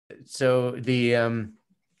so the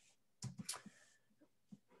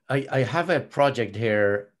I have a project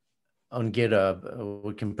here on GitHub.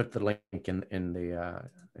 We can put the link in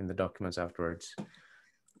the documents afterwards,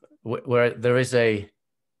 where there is a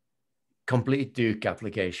complete Duke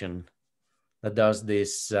application that does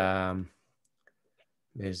this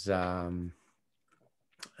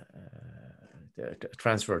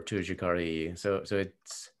transfer to Jakarta EE. So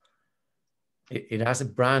it has a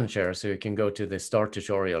branch here, so you can go to the start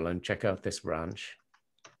tutorial and check out this branch.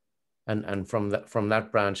 And from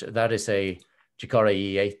that branch, that is a Jakarta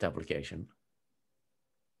EE8 application.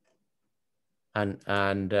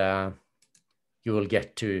 And you will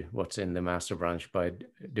get to what's in the master branch by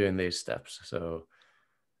doing these steps. So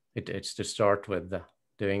it's to start with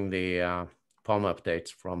doing the POM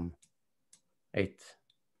updates from 8,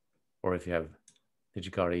 or if you have the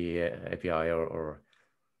Jakarta EE API, or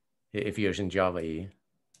if you're using Java EE,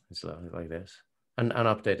 it's like this, and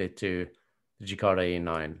update it to the Jakarta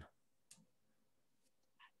EE9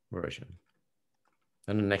 version.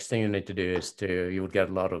 And the next thing you need to do is you will get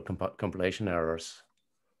a lot of compilation errors.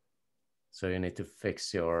 So you need to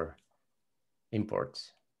fix your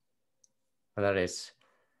imports. And that is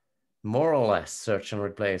more or less search and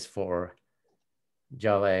replace for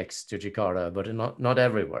JavaX to Jakarta, but not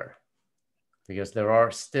everywhere, because there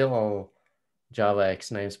are still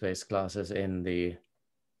JavaX namespace classes in the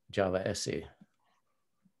Java SE.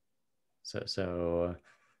 So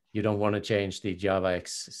you don't want to change the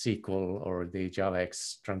JavaX SQL or the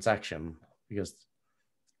JavaX transaction, because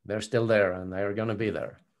they're still there and they're going to be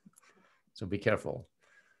there. So be careful.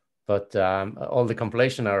 But all the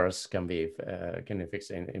compilation errors can be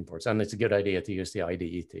fixed in imports, and it's a good idea to use the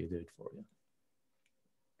IDE to do it for you.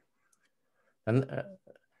 And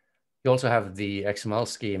you also have the XML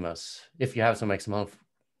schemas. If you have some XML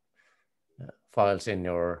files in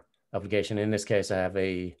your application, in this case, I have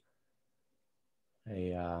a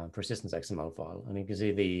persistence XML file, and you can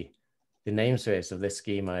see the namespace of this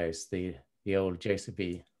schema is the old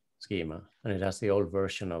JCP schema, and it has the old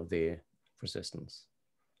version of the persistence.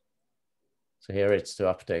 So here it's to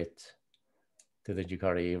update to the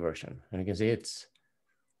Jakarta EE version, and you can see it's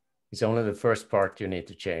only the first part you need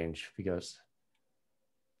to change, because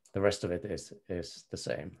the rest of it is the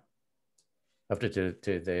same. Update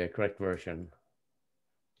to the correct version,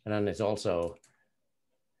 and then it's also,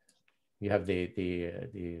 you have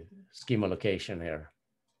the schema location here.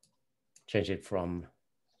 Change it from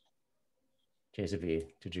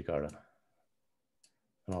JCP to Jakarta.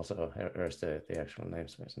 And also here's the actual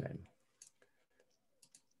namespace name.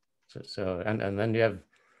 So and then you have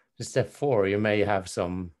step 4, you may have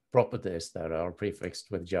some properties that are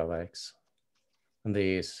prefixed with JavaX. And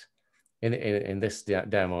these, in this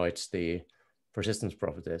demo, it's the persistence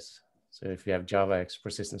properties. So if you have JavaX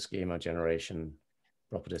persistence schema generation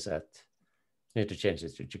property set, you need to change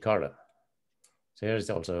it to Jakarta. So here's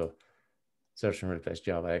also search and replace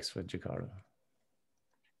JavaX with Jakarta.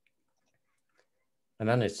 And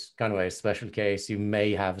then it's kind of a special case. You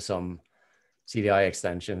may have some CDI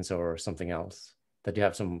extensions or something else, that you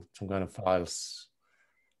have some kind of files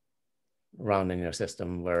around in your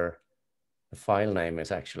system where the file name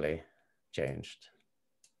is actually changed.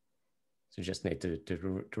 So you just need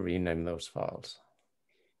to rename those files.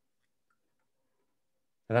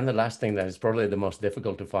 And then the last thing that is probably the most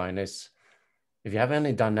difficult to find is if you have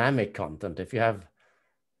any dynamic content, if you have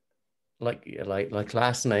like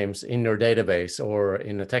class names in your database or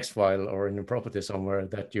in a text file or in a property somewhere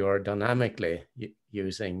that you are dynamically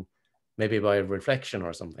using, maybe by reflection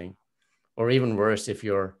or something, or even worse, if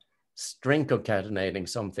you're string concatenating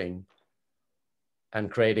something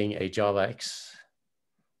and creating a JavaX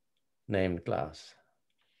named class,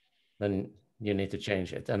 then you need to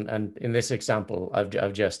change it. And in this example, I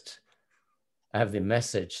have the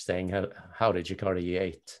message saying how the Jakarta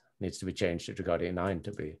EE8 needs to be changed to Jakarta EE9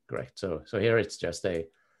 to be correct. So here it's just a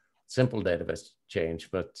simple database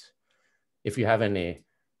change, but if you have any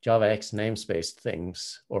JavaX namespace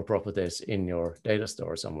things or properties in your data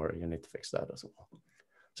store somewhere, you need to fix that as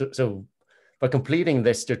well. So by completing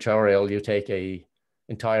this tutorial, you take a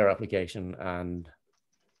entire application and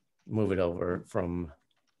move it over from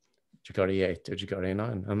Jakarta EE8 to Jakarta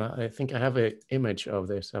EE9. And I think I have an image of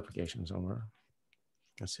this application somewhere.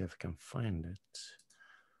 Let's see if I can find it.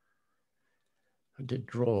 I did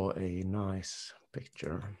draw a nice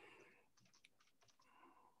picture.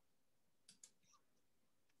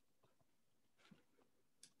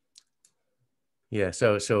 Yeah,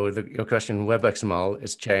 so your question, WebXML,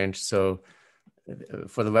 is changed. So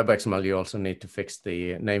for the WebXML, you also need to fix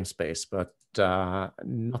the namespace, but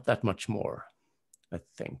not that much more, I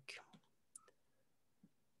think.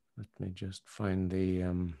 Let me just find the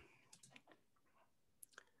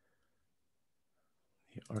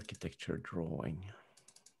architecture drawing.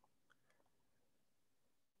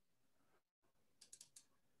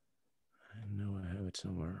 I know I have it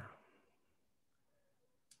somewhere.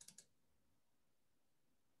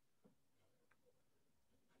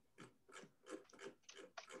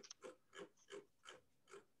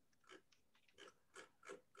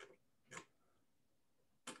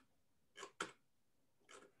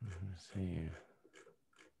 Let's see.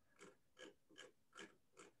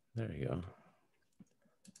 There you go. I'll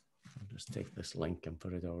just take this link and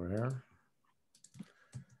put it over here.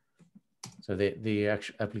 So the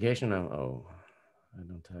actual application, oh, I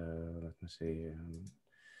don't have, let me see,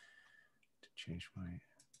 to change my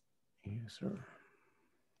user.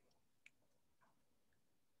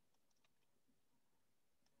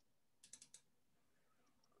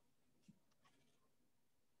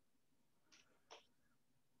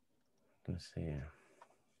 Let's see.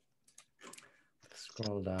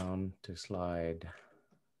 Scroll down to slide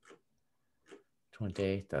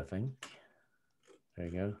 28, I think. There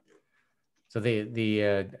you go. So the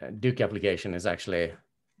Duke application is actually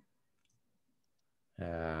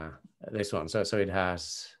this one. So it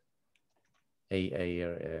has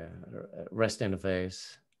a REST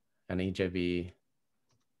interface, an EJB,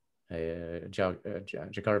 a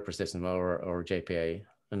Jakarta persistent or JPA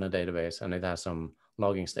in a database, and it has some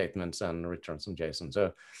logging statements and returns some JSON.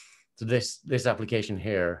 So this application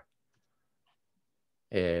here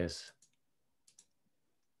is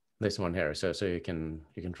this one here. So you can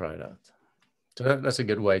try it out. So that's a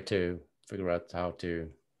good way to figure out how to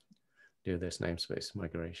do this namespace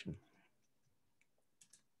migration.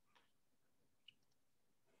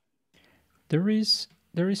 There is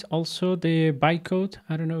also the bytecode.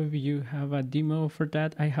 I don't know if you have a demo for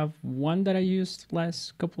that. I have one that I used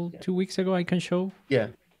last 2 weeks ago. I can show. Yeah.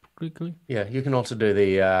 Quickly. Yeah, you can also do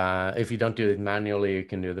the, if you don't do it manually, you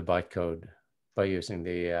can do the bytecode by using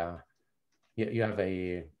the, you have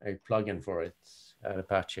a plugin for it at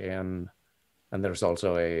Apache, and there's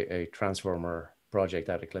also a transformer project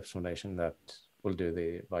at Eclipse Foundation that will do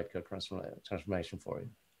the bytecode transformation for you.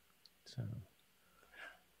 So,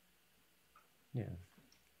 yeah.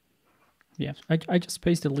 Yes, I just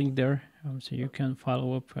pasted the link there, so you can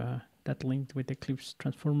follow up that link with the Eclipse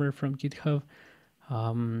transformer from GitHub.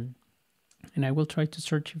 And I will try to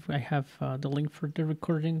search if I have the link for the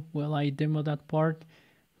recording while I demo that part.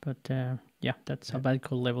 But yeah, that's a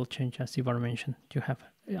bytecode level change, as Ivar mentioned. You have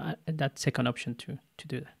that second option to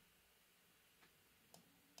do that.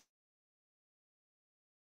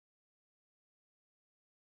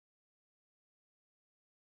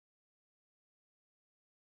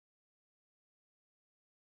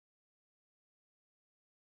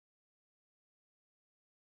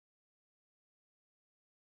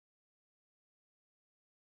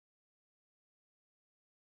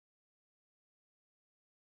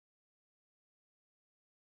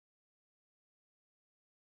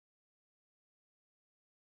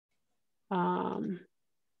 Oh,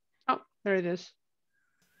 there it is.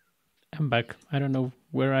 I'm back. I don't know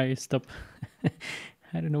where I stop.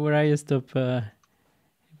 I don't know where I stop. What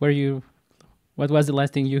was the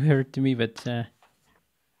last thing you heard to me? But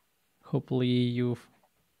hopefully you.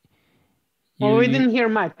 Well, we didn't hear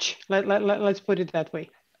much. Let's put it that way.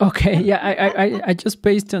 Okay, yeah, I just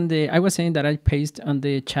pasted on the. I was saying that I pasted on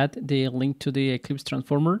the chat the link to the Eclipse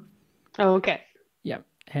transformer. Oh, okay. Yeah,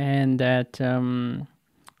 and that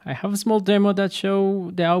I have a small demo that show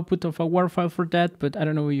the output of a WAR file for that, but I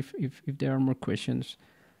don't know if there are more questions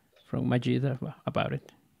from Majid about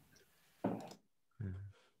it.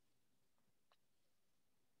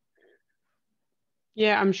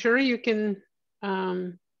 Yeah, I'm sure you can.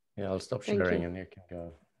 Yeah, I'll stop sharing and you can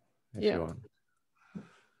go if you want.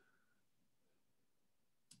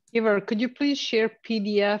 Ivar, could you please share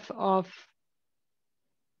PDF of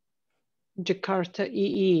Jakarta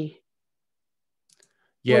EE?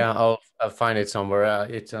 Yeah, I'll find it somewhere.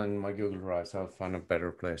 It's on my Google Drive, so I'll find a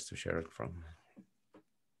better place to share it from.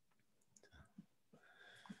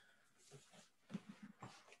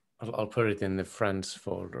 I'll put it in the friends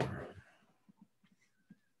folder.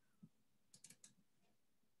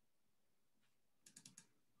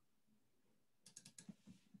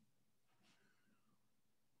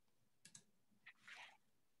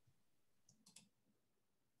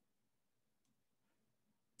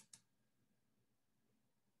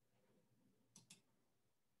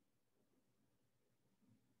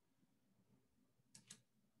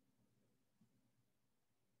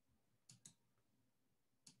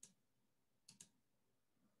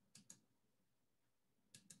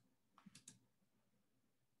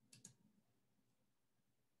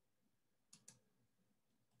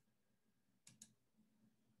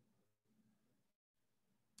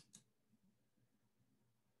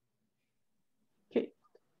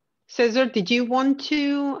 Cesar, did you want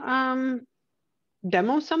to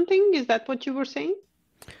demo something? Is that what you were saying?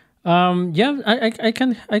 Yeah, I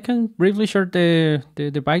can briefly share the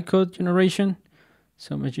bytecode generation,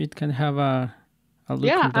 so Majid can have a look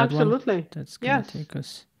at that absolutely. one. That's gonna take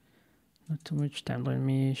us not too much time. Let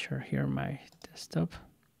me share here my desktop.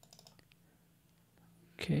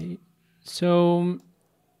 Okay, so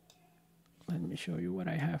let me show you what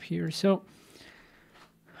I have here. So,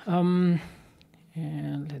 and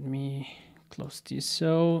let me close this.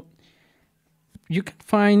 So you can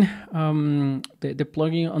find the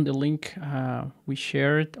plugin on the link we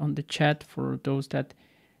shared on the chat for those that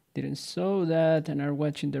didn't saw that and are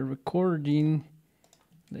watching the recording.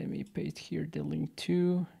 Let me paste here the link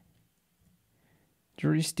too.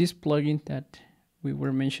 There is this plugin that we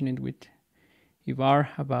were mentioning with Ivar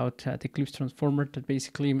about the Eclipse Transformer that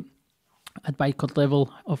basically at bytecode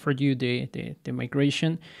level offered you the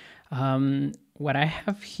migration. What I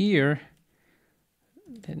have here,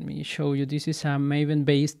 let me show you. This is a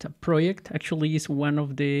Maven-based project. Actually, it's one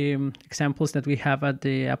of the examples that we have at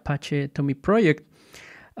the Apache Tommy project.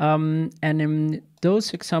 And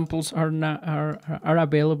those examples are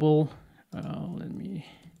available. Let me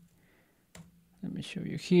show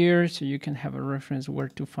you here, so you can have a reference where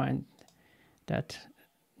to find that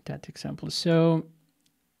example. So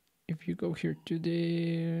if you go here to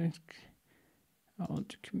the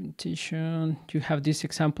documentation, you have these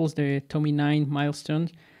examples, the Tommy 9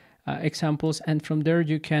 milestones examples, and from there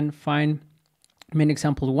you can find many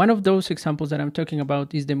examples. One of those examples that I'm talking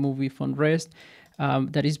about is the movie Fund Rest.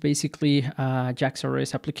 That is basically a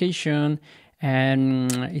JAX-RS application,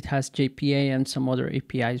 and it has JPA and some other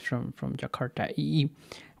APIs from Jakarta EE.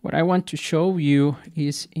 What I want to show you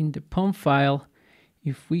is in the POM file,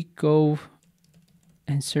 if we go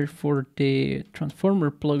and search for the transformer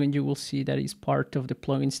plugin, you will see that is part of the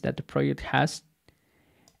plugins that the project has.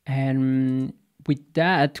 And with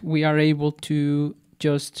that, we are able to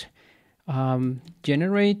just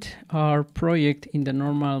generate our project in the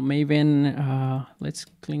normal Maven. Let's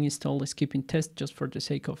clean install the skipping test just for the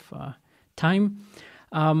sake of time.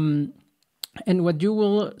 And what you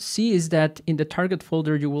will see is that in the target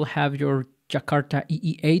folder, you will have your Jakarta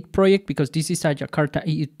EE8 project, because this is a Jakarta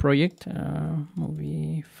EE project,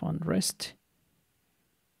 movie Fund Rest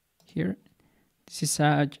here. This is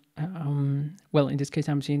a, well, in this case,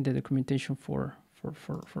 I'm seeing the documentation for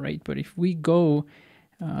 8, but if we go,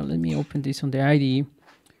 let me open this on the IDE.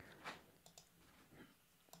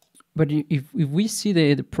 But if we see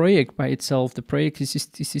the project by itself, the project is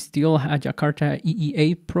still a Jakarta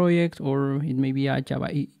EE8 project, or it may be a Java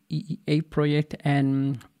EE8 project.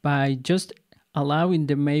 And by just allowing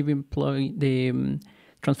the Maven plugin, the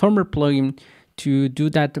transformer plugin, to do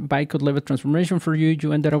that bytecode level transformation for you,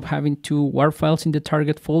 you ended up having 2 WAR files in the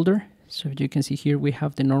target folder. So you can see here we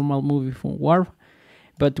have the normal movie from WAR,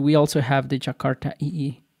 but we also have the Jakarta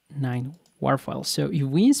EE9 WAR file. So if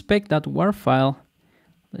we inspect that WAR file,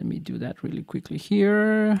 let me do that really quickly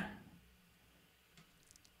here.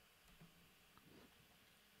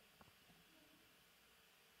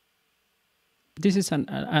 This is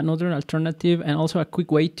another alternative, and also a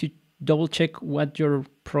quick way to double check what your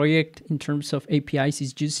project in terms of APIs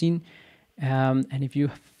is using. And if you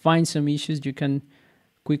find some issues, you can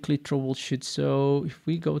quickly troubleshoot. So if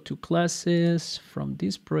we go to classes from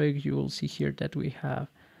this project, you will see here that we have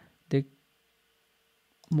the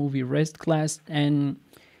movie REST class, and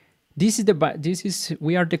this is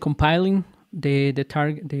we are decompiling the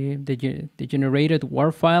generated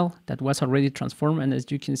WAR file that was already transformed. And as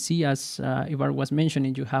you can see, as Ivar was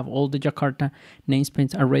mentioning, you have all the Jakarta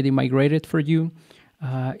namespaces already migrated for you.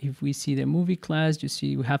 If we see the movie class, you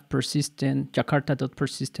see we have persistent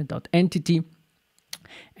jakarta.persistent.entity.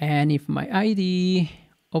 And if my IDE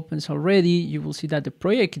opens already, you will see that the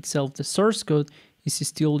project itself, the source code, is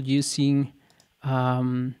still using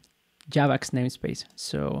Javax namespace.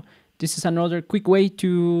 So this is another quick way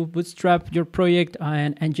to bootstrap your project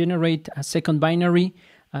and generate a second binary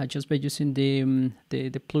just by using the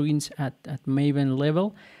plugins at Maven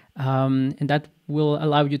level. And that will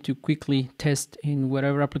allow you to quickly test in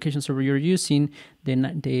whatever application server you're using the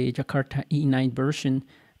Jakarta E9 version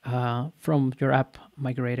from your app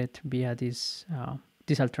migrated via this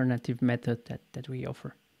alternative method that we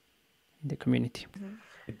offer in the community.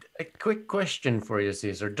 A quick question for you,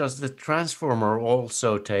 Cesar. Does the transformer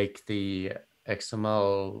also take the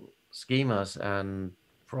XML schemas and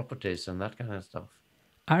properties and that kind of stuff?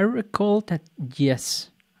 I recall that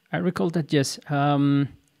yes. Let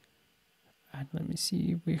me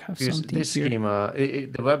see. We have something this here. schema,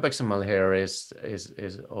 the web XML here is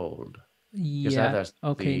old. Yeah.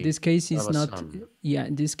 Okay. In this case, it's not. Yeah.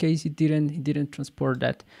 In this case, it didn't transport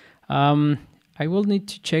that. I will need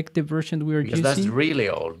to check the version we are because using. that's really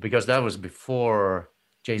old, because that was before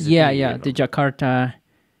JZP. Yeah, even. the Jakarta.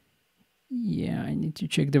 Yeah, I need to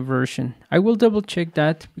check the version. I will double check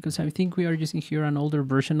that because I think we are using here an older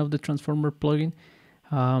version of the Transformer plugin.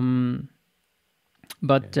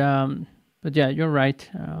 But yeah, you're right.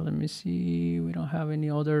 Let me see. We don't have any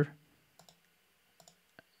other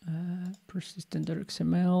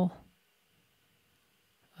persistent.xml.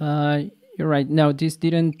 You're right. No, this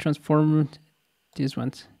didn't transform these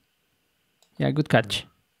ones. Yeah, good catch.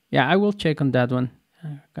 Yeah, I will check on that one.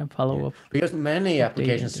 I can follow up. Because many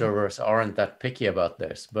application servers aren't that picky about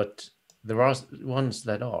this, but there are ones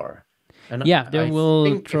that are. And yeah, they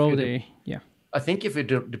will throw the, I think if you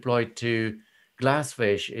deploy to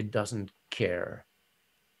Glassfish, it doesn't care.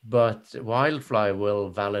 But Wildfly will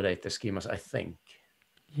validate the schemas, I think.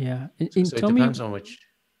 Yeah. So it depends on which.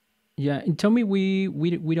 Yeah, in Tommy,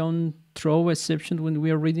 we don't throw exceptions when we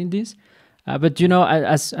are reading this. But you know,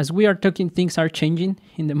 as we are talking, things are changing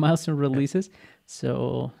in the milestone releases.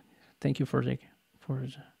 So thank you for the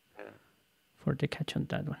catch on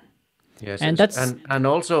that one. Yes, and and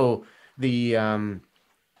also the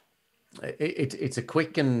it's a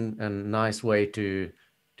quick and nice way to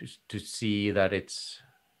see that it's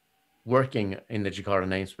working in the Jakarta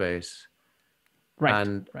namespace.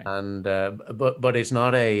 Right. But it's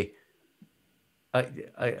not a.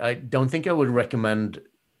 I don't think I would recommend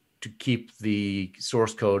to keep the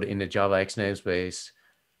source code in the JavaX namespace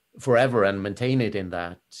forever and maintain it in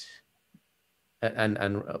that,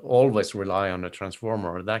 and always rely on a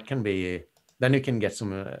transformer. That can be, then you can get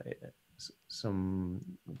some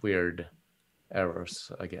weird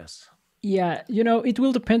errors, I guess. Yeah, you know, it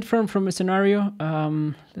will depend from a scenario.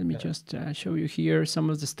 Let me just show you here some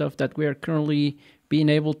of the stuff that we are currently being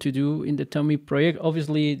able to do in the Tommy project.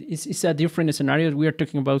 Obviously, it's a different scenario. We are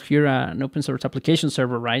talking about here an open source application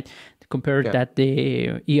server, right? Compared that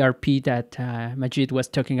the ERP that Majid was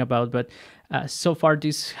talking about. But so far,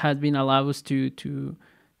 this has been allowed us to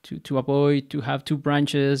avoid to have two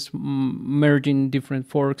branches merging different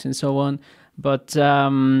forks and so on. But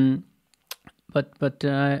I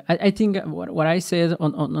think what I said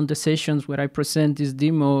on the sessions where I present this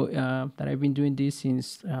demo that I've been doing this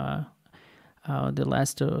since the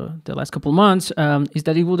last couple months is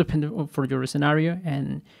that it will depend for your scenario,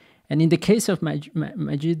 and in the case of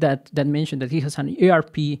Majid that mentioned that he has an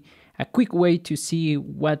ERP, a quick way to see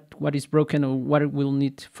what is broken or what it will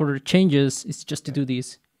need further changes is just to do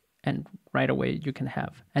this, and right away you can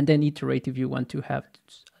have, and then iterate if you want to have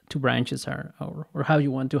two branches or how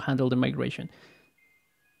you want to handle the migration.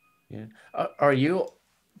 Yeah. Are you,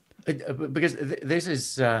 because this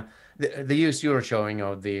is, the use you're showing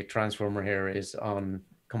of the transformer here is on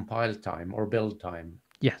compile time or build time.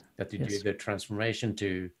 Yeah. That you do the transformation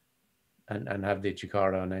to and have the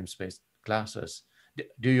Jakarta namespace classes.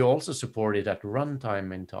 Do you also support it at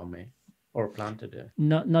runtime in Tommy, or plan to do?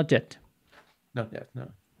 Not yet. Not yet, no.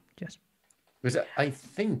 Yes. Because I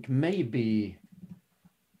think maybe,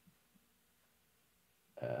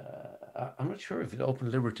 I'm not sure if Open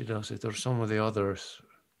Liberty does it or some of the others.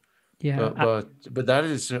 Yeah. But that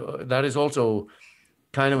is also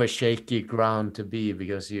kind of a shaky ground to be,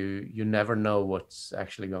 because you never know what's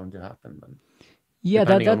actually going to happen. Yeah,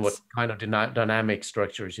 depending on what kind of dynamic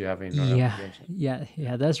structures you have in your application.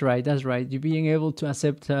 Yeah, that's right. You being able to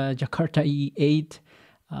accept Jakarta EE8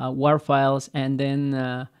 WAR files and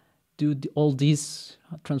then do all this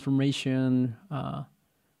transformation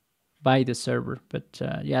by the server. But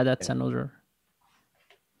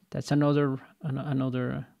that's another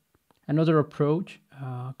approach.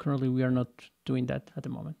 Currently, we are not doing that at the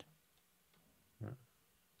moment.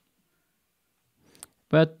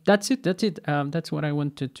 But that's it. That's what I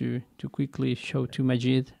wanted to quickly show to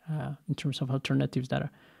Majid in terms of alternatives that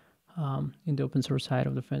are in the open source side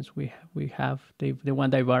of the fence. We have the one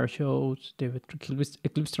that Ivar shows, the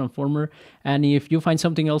Eclipse Transformer. And if you find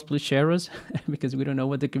something else, please share us because we don't know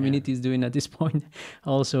what the community is doing at this point.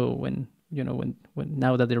 Also, when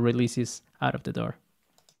now that the release is out of the door.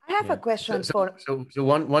 I have a question so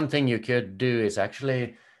one thing you could do is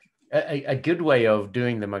actually a good way of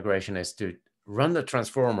doing the migration is to run the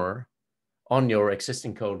transformer on your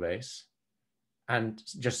existing code base and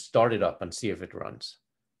just start it up and see if it runs.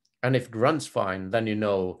 And if it runs fine, then you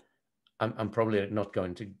know I'm probably not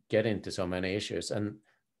going to get into so many issues. And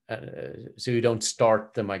so you don't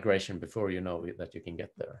start the migration before you know that you can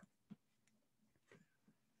get there.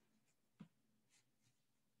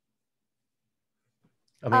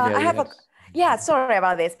 Sorry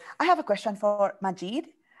about this. I have a question for Majid.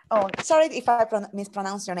 Oh, sorry if I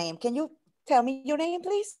mispronounce your name. Can you tell me your name,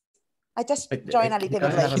 please? I just joined a little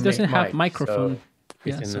bit late. He doesn't have microphone.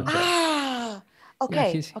 Yeah, in so the chat. Ah,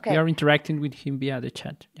 okay, yeah, okay. we are interacting with him via the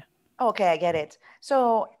chat. Yeah. Okay, I get it.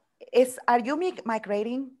 So are you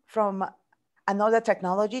migrating from another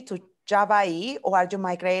technology to Java EE, or are you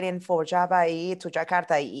migrating for Java EE to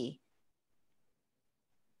Jakarta EE?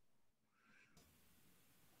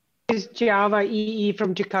 Is Java EE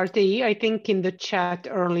from Jakarta EE? I think in the chat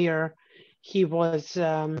earlier, he was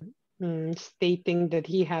stating that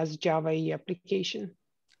he has Java EE application.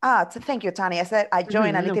 Thank you, Tani. I said I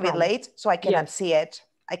joined a No little bit problem. late, so I cannot Yes. see it.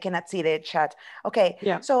 I cannot see the chat. Okay,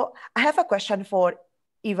 Yeah. so I have a question for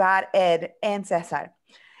Ivar, Ed, and Cesar.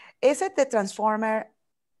 Is it the transformer?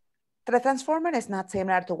 The transformer is not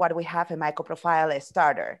similar to what we have in microprofile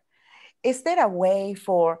starter. Is there a way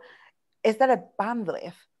is there a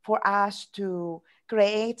bandwidth for us to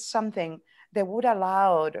create something that would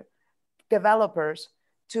allow developers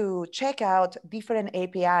to check out different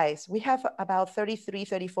APIs? We have about 33,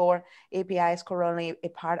 34 APIs currently a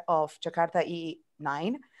part of Jakarta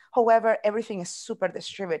EE9. However, everything is super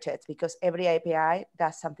distributed because every API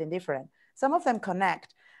does something different. Some of them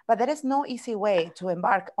connect, but there is no easy way to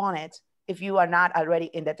embark on it if you are not already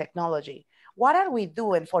in the technology. What are we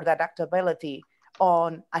doing for the adaptability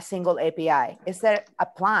on a single API? Is there a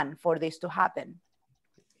plan for this to happen?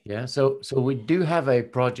 Yeah, so we do have a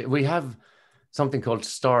project. We have something called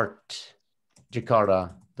Start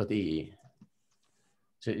Jakarta.ee.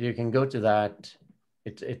 So you can go to that.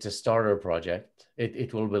 It's a starter project.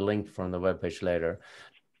 It will be linked from the webpage later.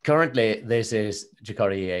 Currently, this is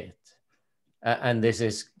Jakarta EE8. And this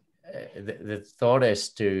is, the thought is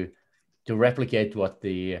to replicate what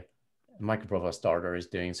the microprofile starter is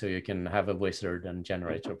doing, so you can have a wizard and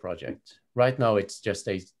generate your project. Right now, it's just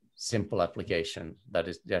a simple application that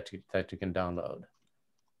you can download.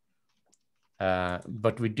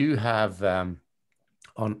 But we do have on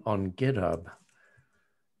GitHub,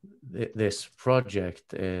 this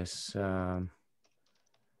project is, let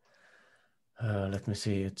me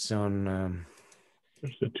see, it's on...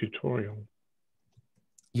 There's the tutorial.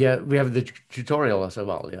 Yeah, we have the tutorial as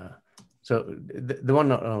well, yeah. So the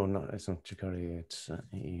one, oh no, it's not Jakarta, it's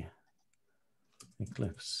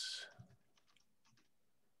Eclipse.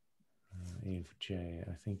 EFJ,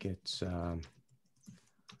 I think it's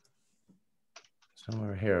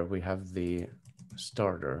somewhere here. We have the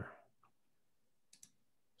starter.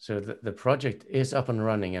 So the project is up and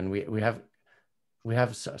running, and we have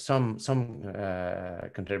some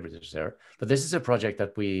contributors there. But this is a project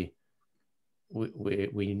that we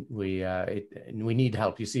need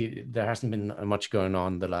help. You see, there hasn't been much going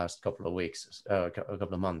on the last couple of weeks, a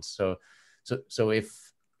couple of months. So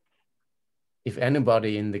if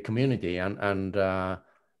anybody in the community and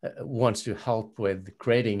wants to help with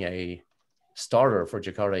creating a starter for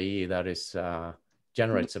Jakarta EE that is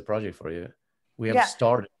generates a project for you, we have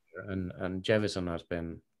started, and Jevison has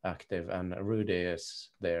been active, and Rudy is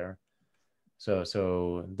there.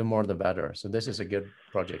 So the more the better. So this is a good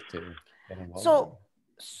project to get involved in.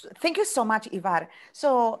 Thank you so much, Ivar.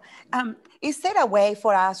 So is there a way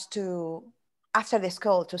for us to, after this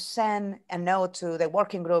call, to send a note to the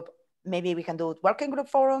working group? Maybe we can do working group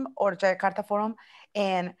forum or Jakarta forum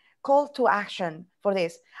and call to action for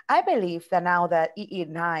this. I believe that now that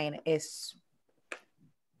EE9 is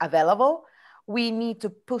available, we need to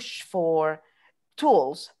push for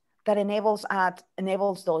tools that enables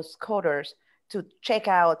those coders to check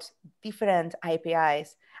out different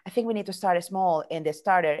APIs. I think we need to start small, and the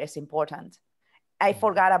starter is important. I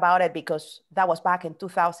forgot about it because that was back in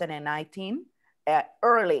 2019,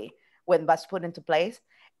 early when it was put into place.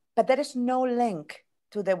 But there is no link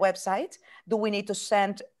to the website. Do we need to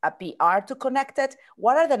send a PR to connect it?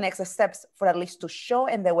 What are the next steps for at least to show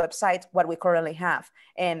in the website what we currently have,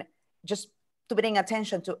 and just to bring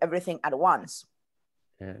attention to everything at once?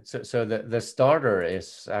 Yeah, so the starter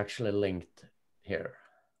is actually linked here.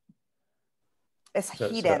 It's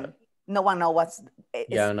hidden. No one knows what's.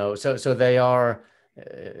 Yeah, no. So they are,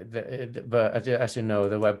 but as you know,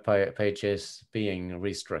 the web page is being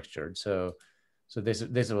restructured. So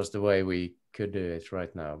this was the way we could do it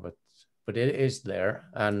right now, but it is there,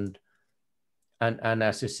 and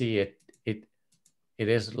as you see, it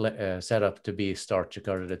is set up to be start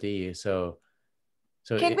Jakarta.ee. So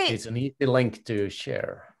it's an easy link to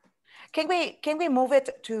share. Can we move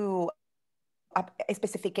it to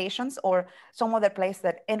specifications or some other place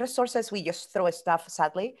that in resources we just throw stuff?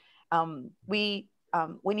 Sadly, we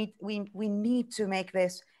need to make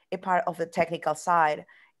this a part of the technical side.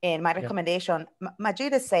 And my recommendation,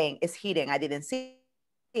 Majid is saying, is hidden. I didn't see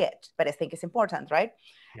it, but I think it's important, right?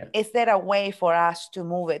 Yeah. Is there a way for us to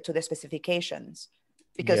move it to the specifications?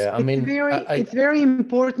 Because I mean, it's very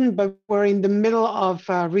important, but we're in the middle of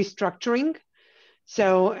restructuring.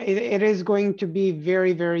 So it is going to be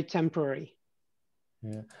very, very temporary.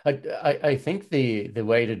 Yeah, I think the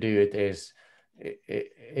way to do it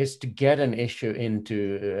is to get an issue into.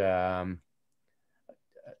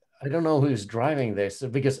 I don't know who's driving this,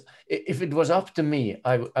 because if it was up to me,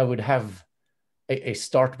 I would have a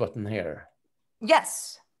start button here.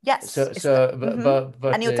 Yes. Yes.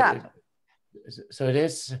 But a new tab. So it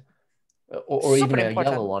is, or even a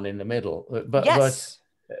yellow one in the middle. Yes.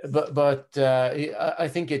 But I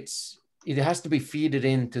think it has to be feeded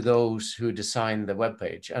into those who design the web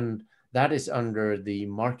page, and that is under the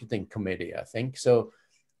marketing committee, I think. So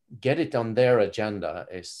get it on their agenda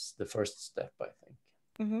is the first step, I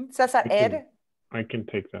think. Cesar, Ed? I can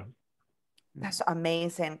take that. That's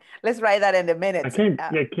amazing. Let's write that in the minutes.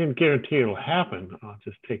 I can't guarantee it'll happen. I'll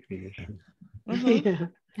just take the issue.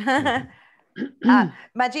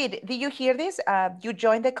 Majid, did you hear this? You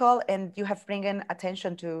joined the call and you have bringing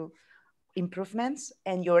attention to improvements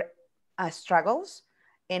and your struggles,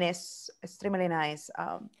 and it's extremely nice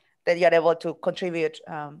that you're able to contribute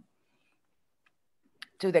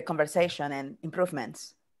to the conversation and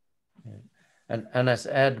improvements. Yeah. And as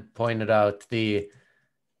Ed pointed out,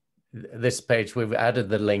 this page, we've added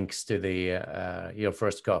the links to the Your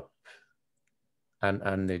First Cup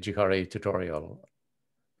and the Jakarta EE tutorial,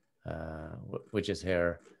 which is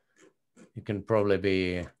here. It can probably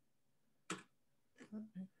be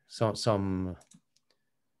some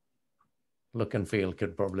look and feel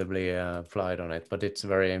could probably be applied on it, but it's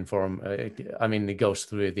very I mean, it goes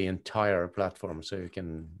through the entire platform, so you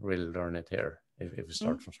can really learn it here if you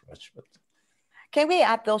start from scratch. But can we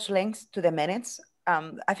add those links to the minutes?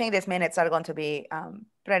 I think these minutes are going to be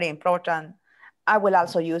pretty important. I will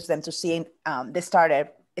also use them to see the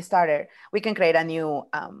starter. We can create a new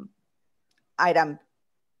item.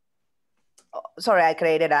 Sorry, I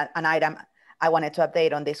created an item I wanted to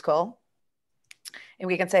update on this call. And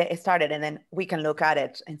we can say it started, and then we can look at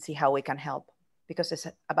it and see how we can help, because it's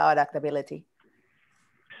about adaptability.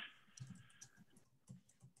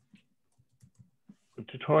 The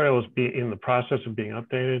tutorial is in the process of being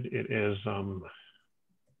updated. It is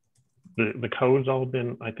the code's all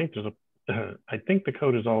been. I think the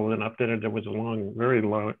code has all been updated. There was a very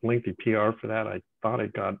lengthy PR for that. I thought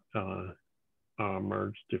it got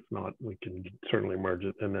merged. If not, we can certainly merge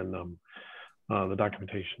it. And then the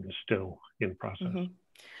documentation is still in process.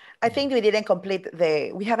 I think we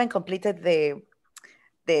haven't completed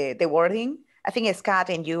the wording. I think Scott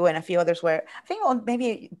and you and a few others were, I think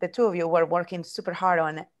maybe the two of you were working super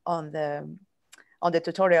hard on the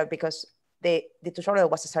tutorial, because the tutorial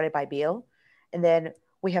was started by Bill, and then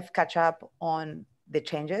we have catch up on the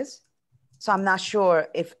changes. So I'm not sure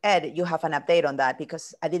if Ed, you have an update on that,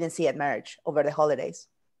 because I didn't see it merge over the holidays.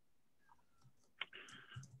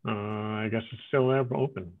 I guess it's still there,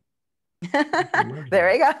 open.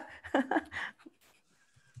 There you go.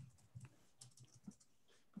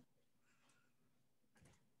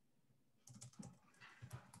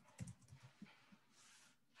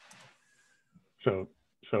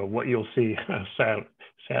 So what you'll see,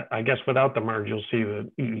 I guess without the merge, you'll see the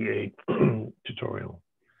EE8 tutorial.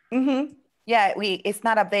 Yeah, it's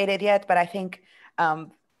not updated yet, but I think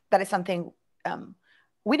that is something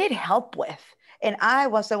we need help with. And I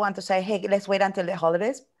was the one to say, hey, let's wait until the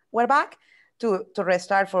holidays were back to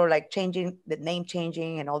restart for like changing the name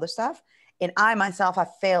changing and all the stuff. And I myself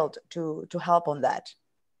have failed to help on that.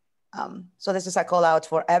 So this is a call out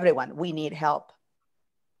for everyone. We need help.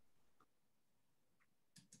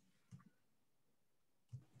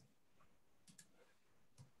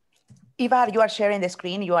 Ivar, you are sharing the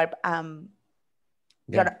screen. You are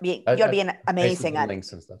you're being amazing at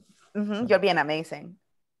links and stuff. You're being amazing.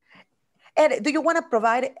 Ed, do you want to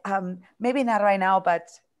provide, maybe not right now, but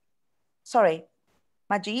sorry,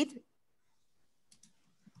 Majid?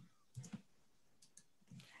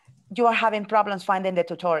 You are having problems finding the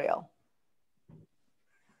tutorial.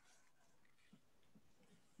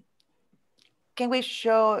 Can we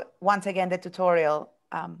show once again the tutorial,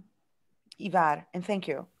 Ivar, and thank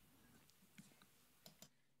you.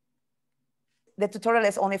 The tutorial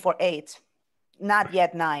is only for 8, not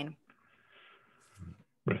yet 9.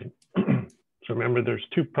 Right. So remember, there's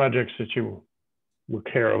 2 projects that you will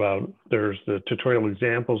care about. There's the tutorial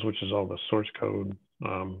examples, which is all the source code.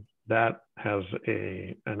 That has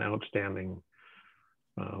an outstanding,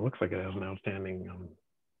 looks like it has an outstanding,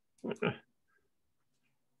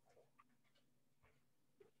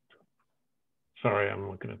 sorry, I'm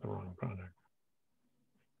looking at the wrong project.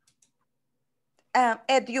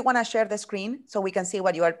 Ed, do you want to share the screen so we can see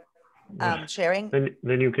what you are sharing?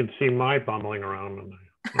 Then you can see my bumbling around.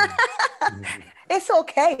 It's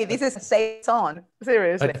okay. This is a safe zone.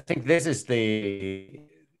 Seriously. I think this is the.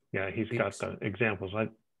 Yeah, he's got the examples. Yeah.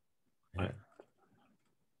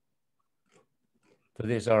 So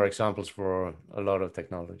these are examples for a lot of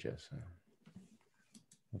technologies.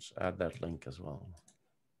 Let's add that link as well.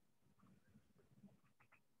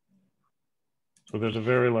 So there's a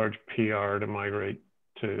very large PR to migrate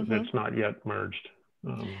to that's not yet merged.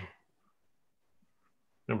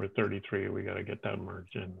 Number 33, we got to get that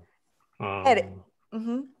merged in. Are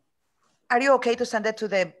you okay to send it to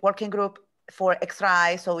the working group for extra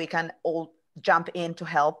eyes so we can all jump in to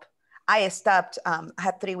help? I stopped, I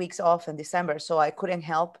had 3 weeks off in December, so I couldn't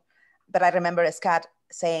help. But I remember Scott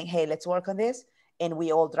saying, hey, let's work on this. And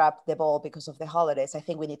we all dropped the ball because of the holidays. I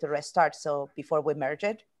think we need to restart so before we merge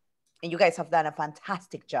it. And you guys have done a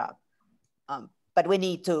fantastic job. But we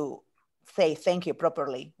need to say thank you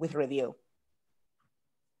properly with review.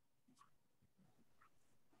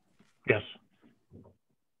 Yes.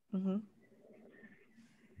 Trying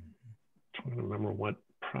to remember what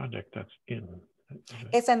project that's in.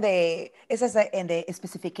 It's in the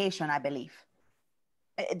specification, I believe.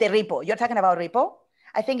 The repo. You're talking about repo?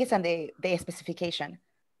 I think it's in the specification.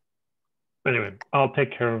 Anyway, I'll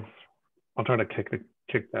take care of. I'll try to kick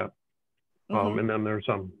that. And then there's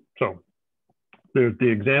so there's the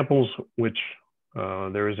examples which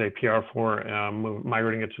there is a PR for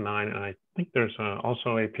migrating it to 9, and I think there's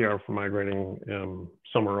also a PR for migrating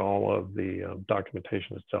some or all of the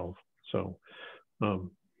documentation itself. So.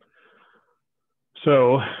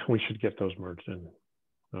 So we should get those merged in.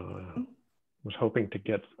 Was hoping to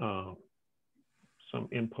get some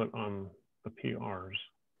input on the PRs.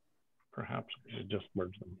 Perhaps we should just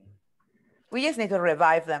merge them. We just need to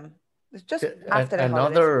revive them. It's just after the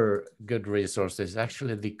another good resource is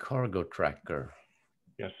actually the cargo tracker.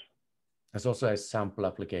 Yes. There's also a sample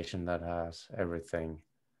application that has everything.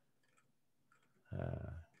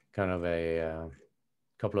 Kind of a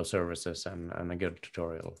couple of services and a good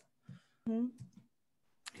tutorial.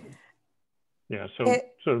 Yeah, so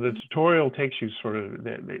the tutorial takes you sort of,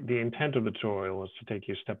 the intent of the tutorial is to take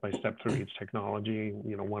you step by step through each technology,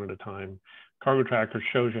 one at a time. Cargo Tracker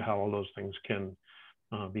shows you how all those things can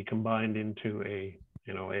be combined into a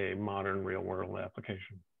modern real world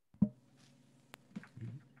application.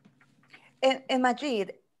 And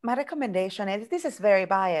Majid, my recommendation is, this is very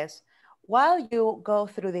biased. While you go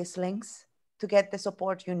through these links to get the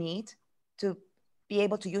support you need to be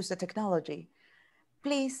able to use the technology,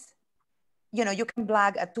 please, you can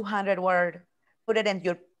blog a 200-word, put it in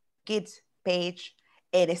your kids' page,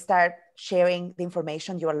 and start sharing the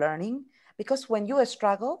information you're learning. Because when you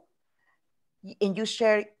struggle and you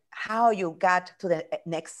share how you got to the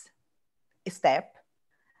next step,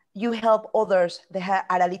 you help others that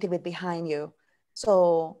are a little bit behind you.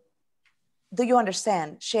 So do you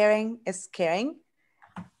understand? Sharing is caring,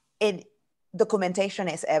 and documentation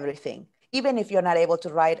is everything. Even if you're not able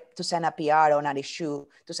to send a PR on an issue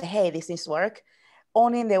to say, hey, this needs work,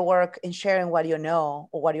 owning the work and sharing what you know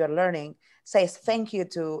or what you're learning says thank you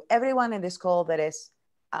to everyone in this call that is,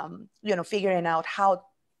 figuring out how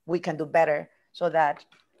we can do better so that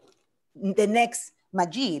the next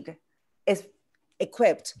Majid is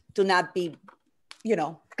equipped to not be,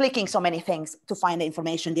 clicking so many things to find the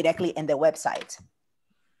information directly in the website.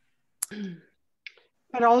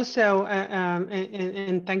 But also,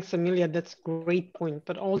 and thanks, Amelia, that's a great point.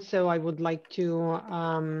 But also, I would like to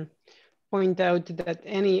point out that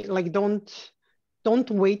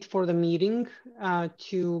don't wait for the meeting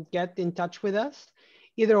to get in touch with us.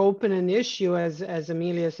 Either open an issue, as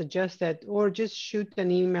Amelia suggested, or just shoot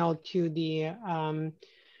an email to the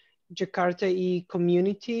Jakarta EE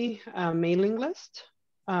community mailing list,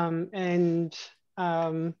 and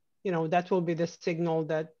that will be the signal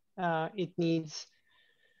that it needs.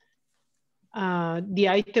 The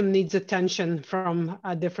item needs attention from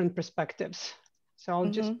different perspectives. So I'll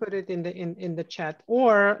just put it in the chat,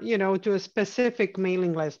 or to a specific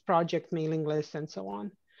mailing list, project mailing list, and so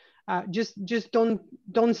on. Just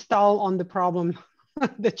don't stall on the problem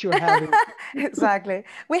that you're having. Exactly.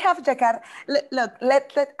 We have Jakarta. Look,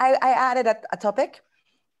 I added a topic,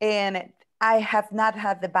 and I have not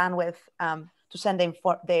had the bandwidth to send the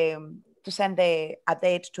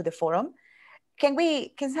update to the forum. Can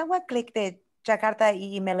someone click the Jakarta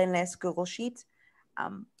EE mailing list Google Sheet?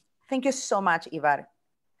 Thank you so much, Ivar.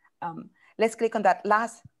 Let's click on that.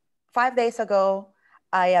 5 days ago,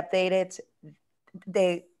 I updated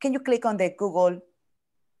can you click on the Google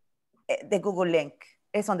link?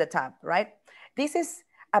 It's on the tab, right? This is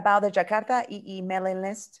about the Jakarta EE mailing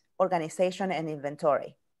list organization and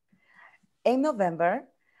inventory. In November,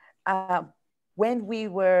 when we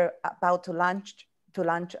were about to launch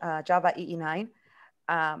Java EE 9,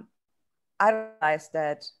 I realized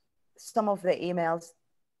that some of the emails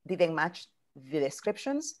didn't match the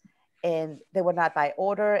descriptions, and they were not by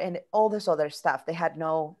order, and all this other stuff. They had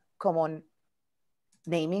no common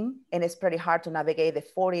naming, and it's pretty hard to navigate the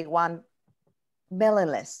 41 mailing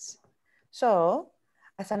lists. So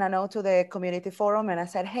I sent a note to the community forum and I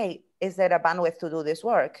said, hey, is there a bandwidth to do this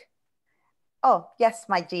work? Oh, yes,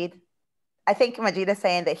 Majid. I think Majid is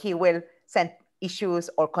saying that he will send issues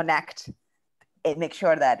or connect and make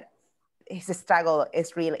sure that his struggle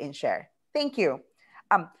is real in share. Thank you.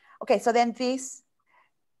 Okay, so then this,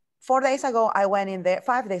 4 days ago, I went in there,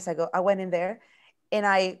 5 days ago, I went in there and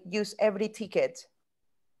I used every ticket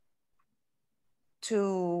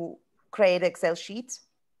to create Excel sheets.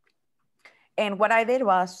 And what I did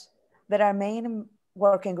was, there are main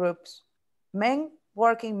working groups, main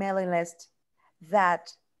working mailing lists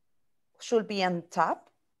that should be on top.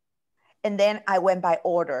 And then I went by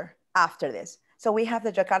order after this. So we have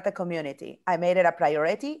the Jakarta community. I made it a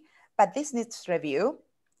priority, but this needs review,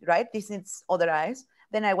 right? This needs other eyes.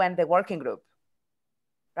 Then I went the working group,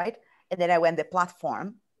 right? And then I went the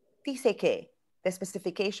platform, TCK, the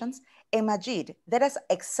specifications, and Majid. There is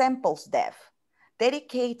examples dev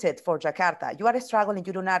dedicated for Jakarta. You are struggling,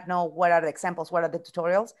 you do not know what are the examples, what are the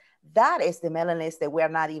tutorials. That is the mailing list that we are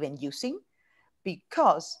not even using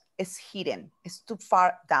because it's hidden, it's too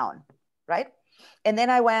far down, right? And then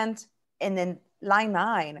I went, and then line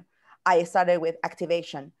 9, I started with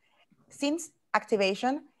activation. Since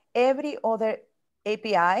activation, every other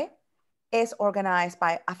API is organized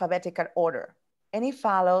by alphabetical order, and it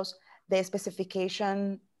follows the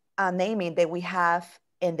specification naming that we have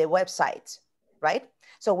in the website, right?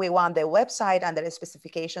 So we want the website and the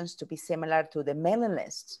specifications to be similar to the mailing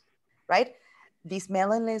list, right? This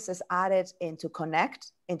mailing list is added into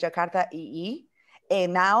Connect in Jakarta EE.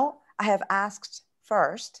 And now I have asked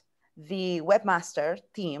first the webmaster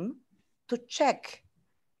team to check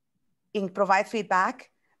and provide feedback,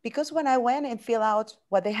 because when I went and fill out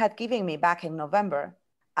what they had given me back in November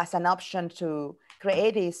as an option to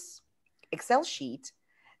create this Excel sheet,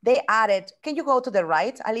 they added, can you go to the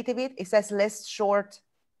right a little bit? It says list short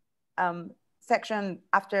section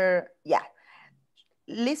after, yeah,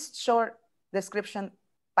 list short description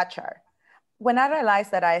pachar. When I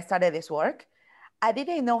realized that I started this work, I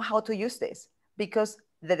didn't know how to use this because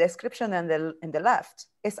the description in the left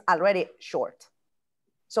is already short.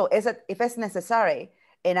 So if it's necessary,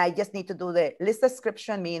 and I just need to do the list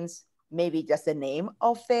description means maybe just the name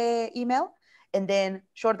of the email, and then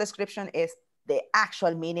short description is the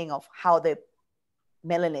actual meaning of how the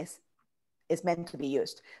mailing list is meant to be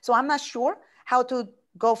used. So I'm not sure how to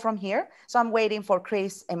go from here. So I'm waiting for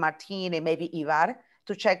Chris and Martin and maybe Ivar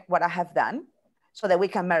to check what I have done so that we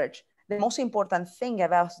can merge. The most important thing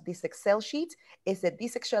about this Excel sheet is that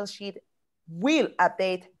this Excel sheet will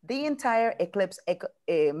update the entire Eclipse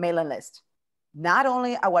mailing list. Not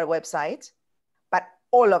only our website, but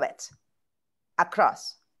all of it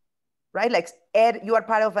across, right? Like Ed, you are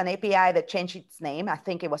part of an API that changed its name. I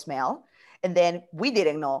think it was Mail. And then we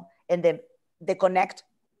didn't know. And then the Connect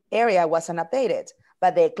area wasn't updated,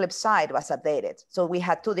 but the Eclipse side was updated. So we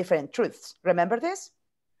had two different truths. Remember this?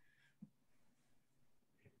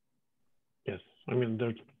 Yes. I mean,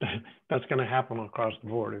 that's going to happen across the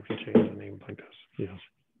board if you change the name like this. Yes.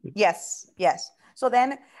 Yes, yes. So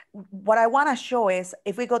then what I want to show is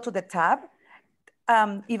if we go to the tab,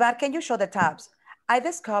 Ivar, can you show the tabs? I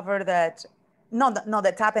discovered that, no,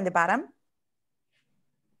 the tab in the bottom.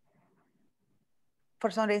 For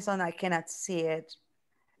some reason, I cannot see it.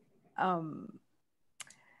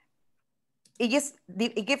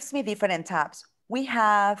 It gives me different tabs. We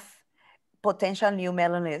have potential new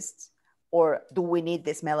mailing lists, or do we need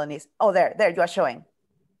this mailing list? Oh, there you are showing.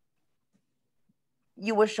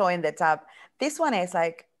 You were showing the tab. This one is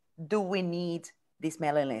like, do we need this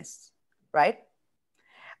mailing list, right?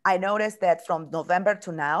 I noticed that from November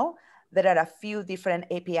to now, there are a few different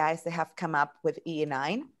APIs that have come up with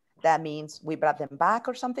EE9. That means we brought them back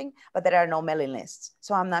or something, but there are no mailing lists.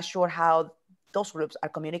 So I'm not sure how those groups are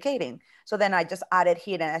communicating. So then I just added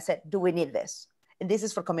here and I said, do we need this? And this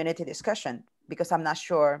is for community discussion because I'm not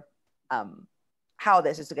sure how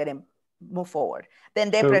this is getting moved forward.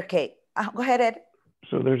 Then deprecate. Go ahead, Ed.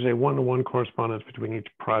 So there's a one-to-one correspondence between each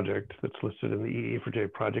project that's listed in the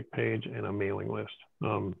EE4J project page and a mailing list.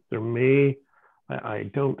 There may, I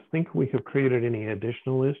don't think we have created any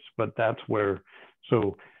additional lists, but that's where,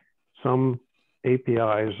 so some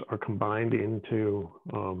APIs are combined into,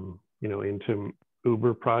 into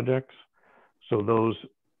Uber projects. So those,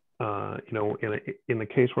 in the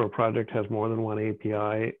case where a project has more than one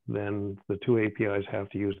API, then the two APIs have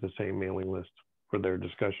to use the same mailing list for their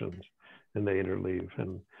discussions, and they interleave.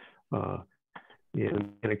 And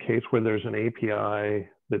in a case where there's an API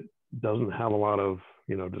that doesn't have a lot of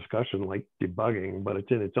discussion, like debugging, but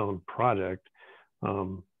it's in its own project.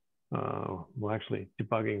 Well, actually,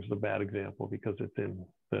 debugging is the bad example because it's in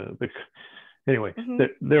the anyway.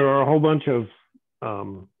 There are a whole bunch of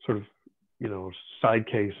sort of side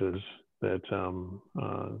cases that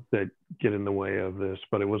that get in the way of this,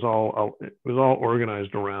 but it was all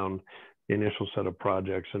organized around the initial set of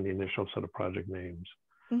projects and the initial set of project names.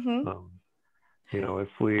 If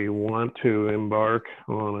we want to embark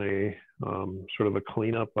on a sort of a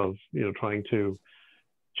cleanup of trying to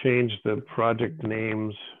change the project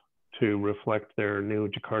names to reflect their new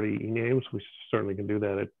Jakarta EE names, we certainly can do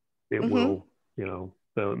that. It will,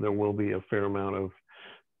 there will be a fair amount of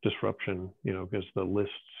disruption, because the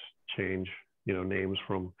lists change, names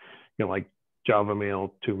from, like Java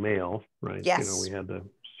Mail to Mail, right? Yes. We had the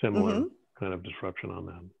similar kind of disruption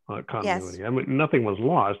on that continuity. Yes. I mean, nothing was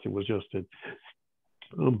lost. It was just that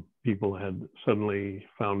people had suddenly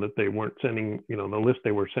found that they weren't sending, the list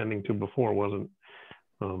they were sending to before wasn't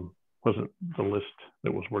the list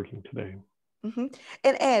that was working today.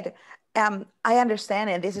 And Ed, I understand,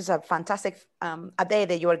 and this is a fantastic update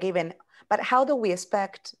that you are giving, but how do we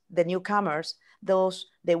expect the newcomers, those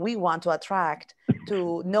that we want to attract,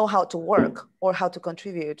 to know how to work or how to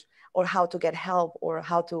contribute or how to get help or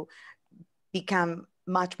how to become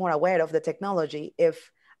much more aware of the technology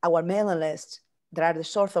if our mailing list that are the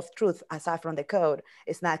source of truth aside from the code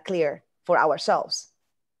is not clear for ourselves?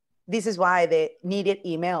 This is why the needed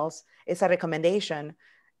emails is a recommendation.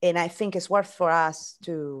 And I think it's worth for us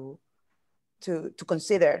to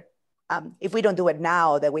consider, if we don't do it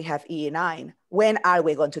now that we have EE9, when are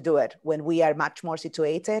we going to do it? When we are much more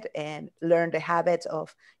situated and learn the habits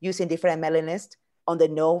of using different mailing lists on the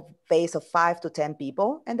node base of 5 to 10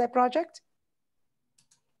 people in that project?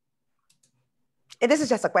 And this is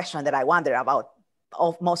just a question that I wonder about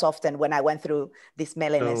most often when I went through this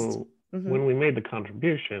mailing list. When we made the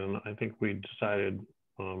contribution, I think we decided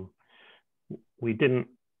we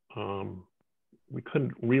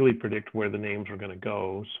couldn't really predict where the names were going to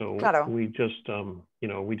go. So we just,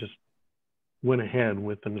 we just went ahead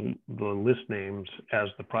with the list names as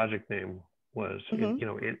the project name was,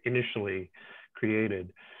 initially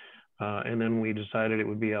created. And then we decided it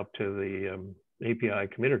would be up to the API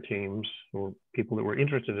committer teams or people that were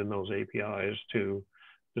interested in those APIs to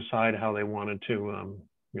decide how they wanted to,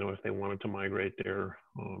 if they wanted to migrate their,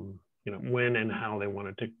 when and how they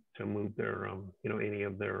wanted to move their, any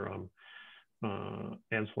of their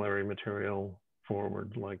ancillary material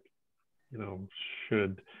forward. Like,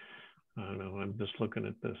 should, I don't know, I'm just looking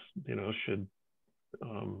at this, should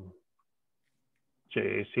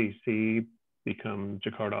JACC become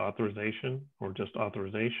Jakarta authorization or just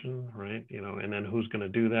authorization, right? And then who's going to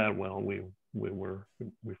do that? Well, we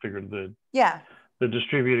figured the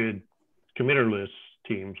distributed committer list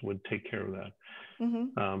teams would take care of that.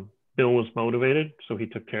 Bill was motivated, so he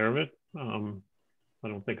took care of it. I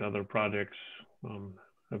don't think other projects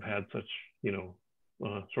have had such,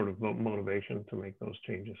 sort of motivation to make those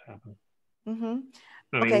changes happen.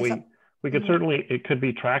 I mean, we could certainly, it could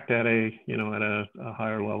be tracked at a, at a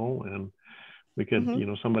higher level, and we could,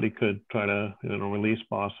 somebody could try to, release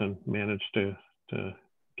boss and manage to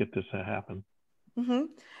get this to happen.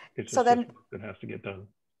 It's so then it has to get done.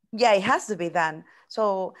 Yeah, it has to be done.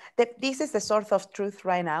 So this is the source of truth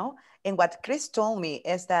right now. And what Chris told me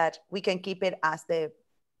is that we can keep it as the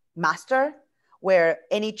master, where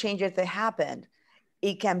any changes that happen,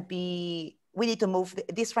 it can be, we need to move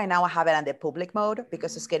this right now. I have it on the public mode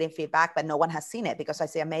because it's getting feedback, but no one has seen it because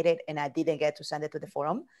I made it and I didn't get to send it to the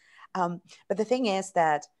forum. But the thing is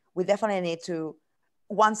that we definitely need to,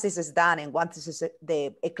 once this is done and once this is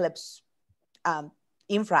the Eclipse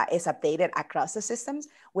infra is updated across the systems,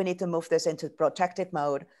 we need to move this into protected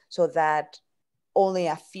mode so that only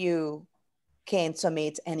a few can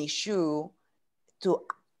submit an issue to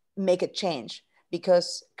make a change.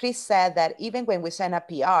 Because Chris said that even when we send a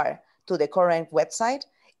PR to the current website,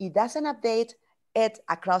 it doesn't update it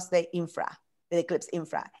across the infra, the Eclipse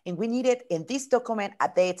infra. And we need it in this document,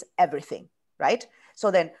 updates everything, right?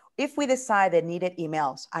 So then if we decide that needed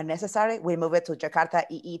emails are necessary, we move it to Jakarta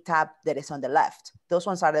EE tab that is on the left. Those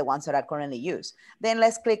ones are the ones that are currently used. Then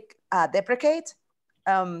let's click deprecate.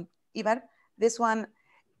 Even this one,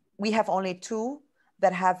 we have only 2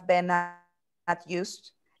 that have been not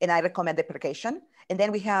used, and I recommend deprecation. And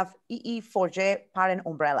then we have EE4J parent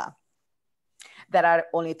umbrella that are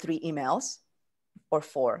only 3 emails or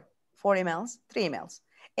 4 emails, 3 emails.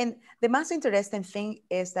 And the most interesting thing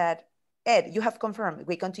is that, Ed, you have confirmed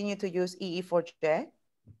we continue to use EE4J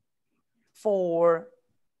for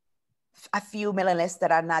a few mailing lists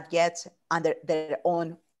that are not yet under their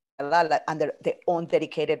own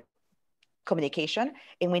dedicated communication,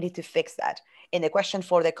 and we need to fix that. And the question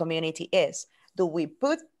for the community is, do we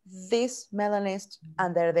put this mailing list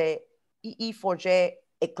under the EE4J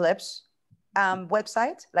Eclipse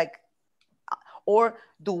website, or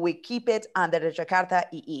do we keep it under the Jakarta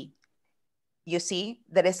EE? You see,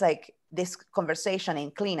 there is like this conversation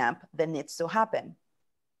in cleanup that needs to happen.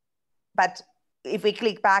 But if we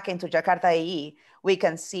click back into Jakarta EE, we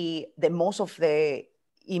can see that most of the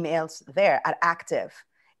emails there are active.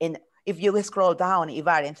 And if you scroll down,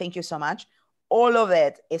 Ivar, and thank you so much, all of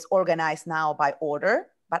it is organized now by order,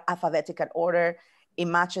 by alphabetical order. It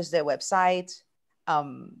matches the website.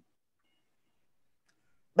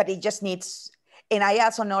 But it just needs, and I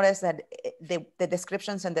also noticed that the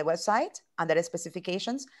descriptions in the website under the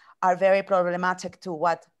specifications are very problematic to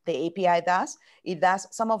what the API does. It does,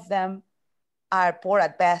 some of them are poor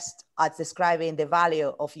at best at describing the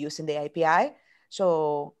value of using the API.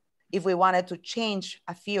 So if we wanted to change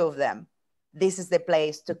a few of them, this is the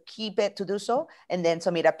place to keep it, to do so, and then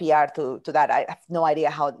submit a PR to that. I have no idea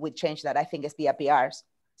how we change that. I think it's via PRs,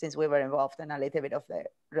 since we were involved in a little bit of the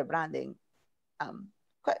rebranding.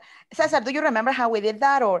 Cesar, do you remember how we did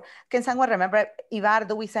that? Or can someone remember, Ivar,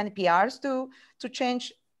 do we send PRs to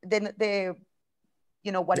change the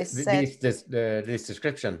what is said? These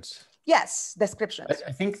descriptions? Yes, descriptions.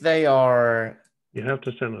 I think they are... You have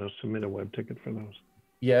to submit a web ticket for those.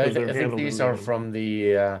 Yeah, I think these are from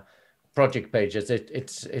the project pages.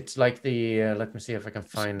 It's like the, let me see if I can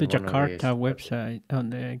find the one Jakarta website on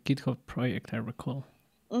the GitHub project, I recall.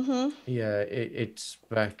 Mm-hmm. Yeah, it's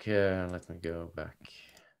back, let me go back.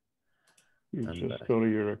 You just go to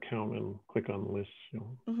your account and click on the list.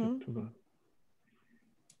 You'll get to that.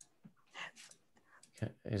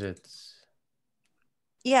 Okay, is it?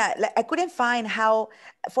 Yeah, I couldn't find how,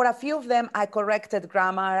 for a few of them, I corrected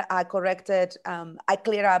grammar, I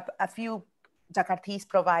cleared up a few Jakartese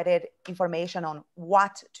provided information on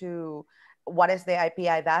what is the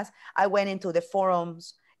API does. I went into the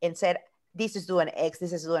forums and said, this is doing X,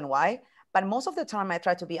 this is doing Y. But most of the time I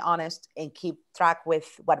try to be honest and keep track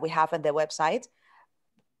with what we have on the website.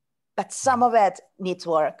 But some of it needs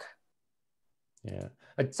work. Yeah.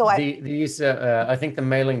 So I think the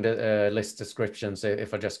mailing list descriptions,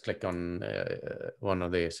 if I just click on one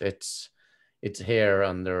of these, it's here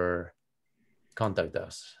under contact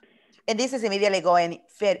us. And this is immediately going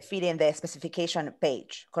feeding the specification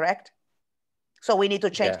page, correct? So we need to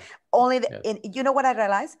change only you know what I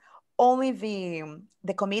realized? Only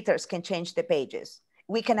the committers can change the pages.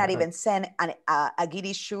 We cannot even send a Git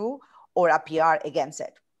issue or a PR against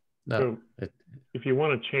it. No. So if you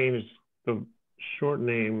want to change the short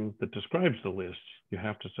name that describes the list, you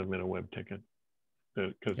have to submit a web ticket,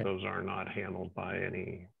 because those are not handled by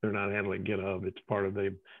they're not handling GitHub. It's part of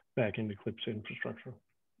the backend Eclipse infrastructure.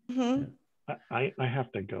 Mm-hmm. I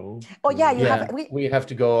have to go. Oh yeah, we have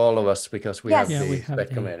to go, all of us, because we have the spec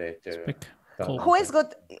committee. Who is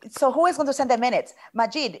good? So who is going to send the minutes?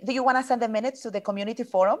 Majid, do you want to send the minutes to the community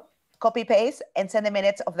forum, copy paste, and send the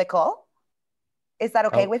minutes of the call? Is that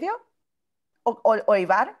okay with you? Or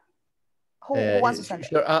Ivar? Who wants to send it?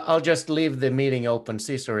 Sure, I'll just leave the meeting open.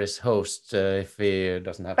 Caesar is host if he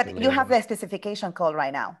doesn't have to leave. But you have the specification call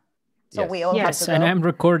right now. So we all have to go. And I'm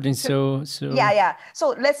recording, so yeah.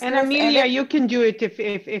 So let's. And Amelia, you can do it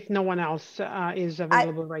if no one else is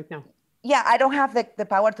available right now. Yeah, I don't have the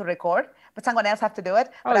power to record, but someone else have to do it.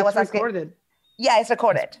 But I was recorded. Yeah, it's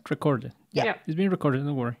recorded. It's recorded. Yeah, it's being recorded.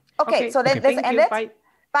 Don't worry. Okay, so let's end it. Bye.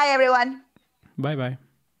 Bye, everyone. Bye.